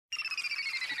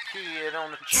FEAT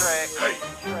on the track.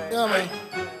 Yeah, man.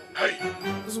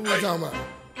 This is what we talking about.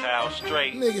 Kyle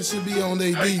straight. Niggas should be on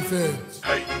their defense.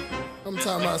 I'm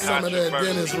talking about some of that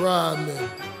Dennis Rodman.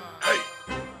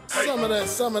 Some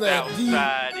of that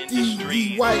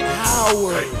D. White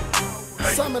Howard.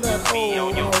 Some of that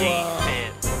old, how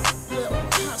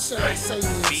should I say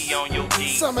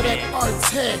this? Some of that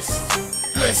Artest.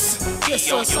 Yes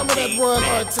sir, some of that Run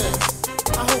Artest.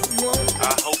 I hope you on.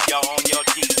 I hope y'all on your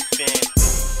defense.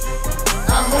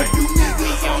 I hope you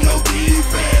niggas on your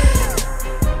defense.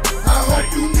 I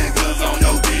hope you niggas on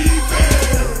your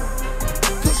defense.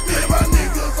 Cause me and my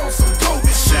niggas on some Kobe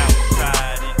shit.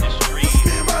 Outside in the street. Cause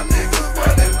me and my niggas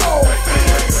running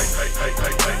offense.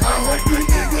 I hope you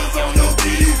niggas on your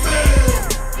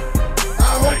defense.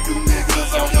 I hope you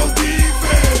niggas on your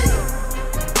defense.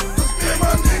 Cause me and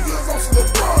my niggas on some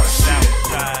LeBron shit.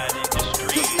 Outside in the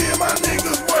street. Cause me and my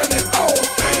niggas running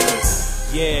offense.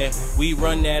 Yeah, we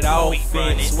run that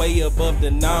offense way above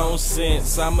the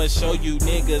nonsense. I'ma show you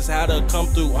niggas how to come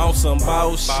through on some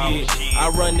bullshit. I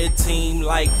run the team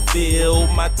like Phil.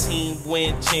 My team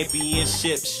win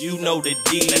championships, you know the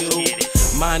deal.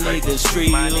 My niggas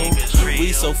real,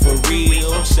 we so for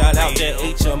real. Shout out to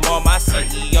HMR, my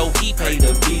CEO, he pay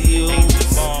the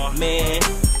bills. Man,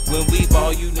 when we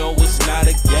ball, you know it's not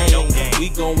a game. We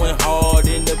going hard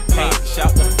in the paint,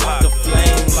 shout the flock of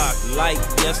flame. Like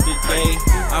yesterday,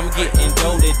 I'm getting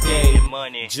dough today.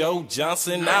 Joe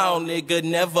Johnson, now nigga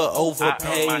never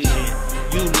overpaid.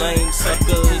 You lame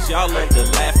suckers, y'all love to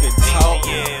laugh and talk.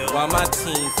 While my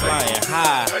team flying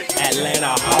high,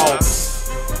 Atlanta Hawks.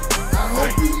 I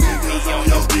hope you niggas on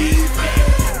your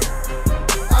defense.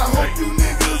 I hope you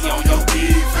niggas on your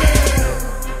defense.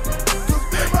 Cause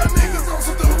me and my niggas on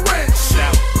some Durant shit.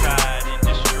 Outside in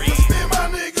the street. Cause me and my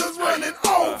niggas running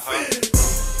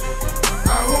offense. I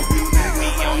hope you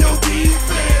niggas on your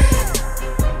defense.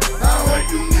 I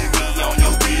hope you niggas on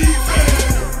your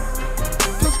defense.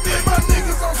 Cause me and my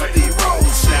niggas on some D-Roll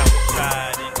shit.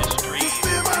 Outside in the street. Cause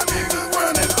me and my niggas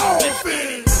running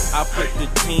offense. I put the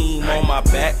team on my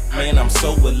back, man, I'm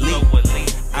so elite.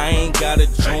 I ain't gotta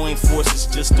join forces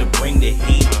just to bring the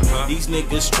heat. These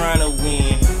niggas tryna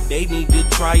win, they need to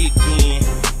try again.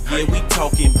 Yeah, we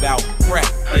talking about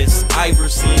practice,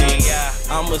 Iverson.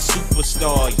 I'm a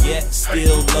superstar, yet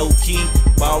still low-key.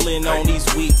 Ballin' on these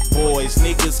weak boys,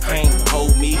 niggas can't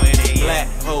hold me. Black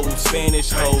hoes,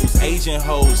 Spanish hoes, Asian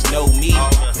hoes know me.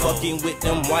 Fucking with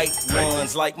them white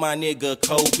ones like my nigga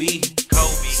Kobe.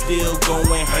 Still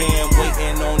going ham,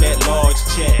 waiting on that large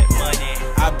check.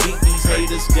 I beat these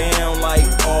haters down like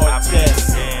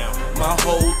Artest. My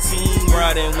whole team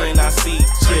riding when I see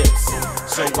chips.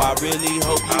 So I really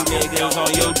hope you niggas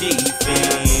on your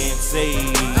defense. I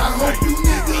hope you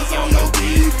niggas on your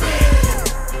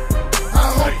defense. I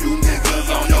hope you niggas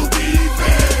on your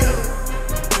defense.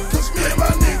 Cause me and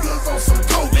my niggas on some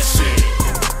Kobe shit.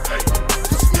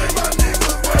 Cause me and my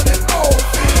niggas running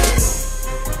offense.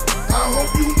 I hope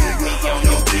you niggas on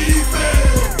your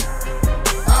defense.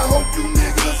 I hope you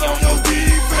niggas on your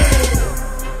defense.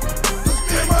 Cause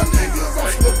me and my niggas on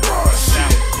some LeBron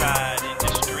shit. Outside in the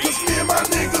street. Cause me and my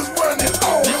niggas running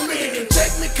offense. Real nigga can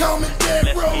check me, call me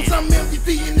dead bros. I'm MVP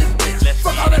in this bitch.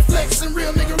 Fuck all that flexing,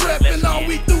 real nigga rapping. All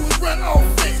we do is run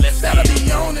offense. Better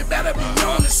be on it, better be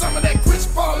on it. Some of that Chris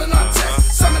Paul and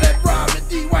Artest. Some of that Robin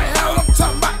D. White Howard. I'm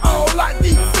talking about all like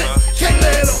defense. Can't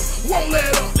let them, won't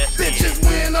let them. Bitches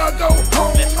win or go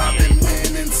home. I've been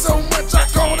winning so much, I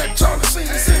call that Charlie Sheen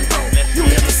syndrome. You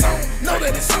hear the song, know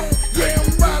that it's on. Yeah, I'm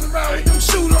riding around with them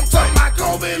shooters. I'm talking about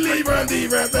Kobe, Lee, Run D,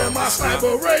 rapping my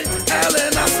sniper Ray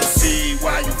Allen. I see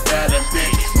why you fat and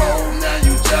bitch mode. Now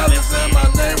you jealous and my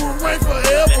name will reign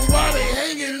forever. While they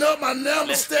hanging up my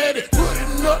number steady,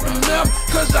 putting up the number.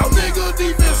 Cause y'all nigga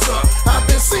defense up. I've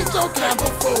been seen your camp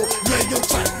before.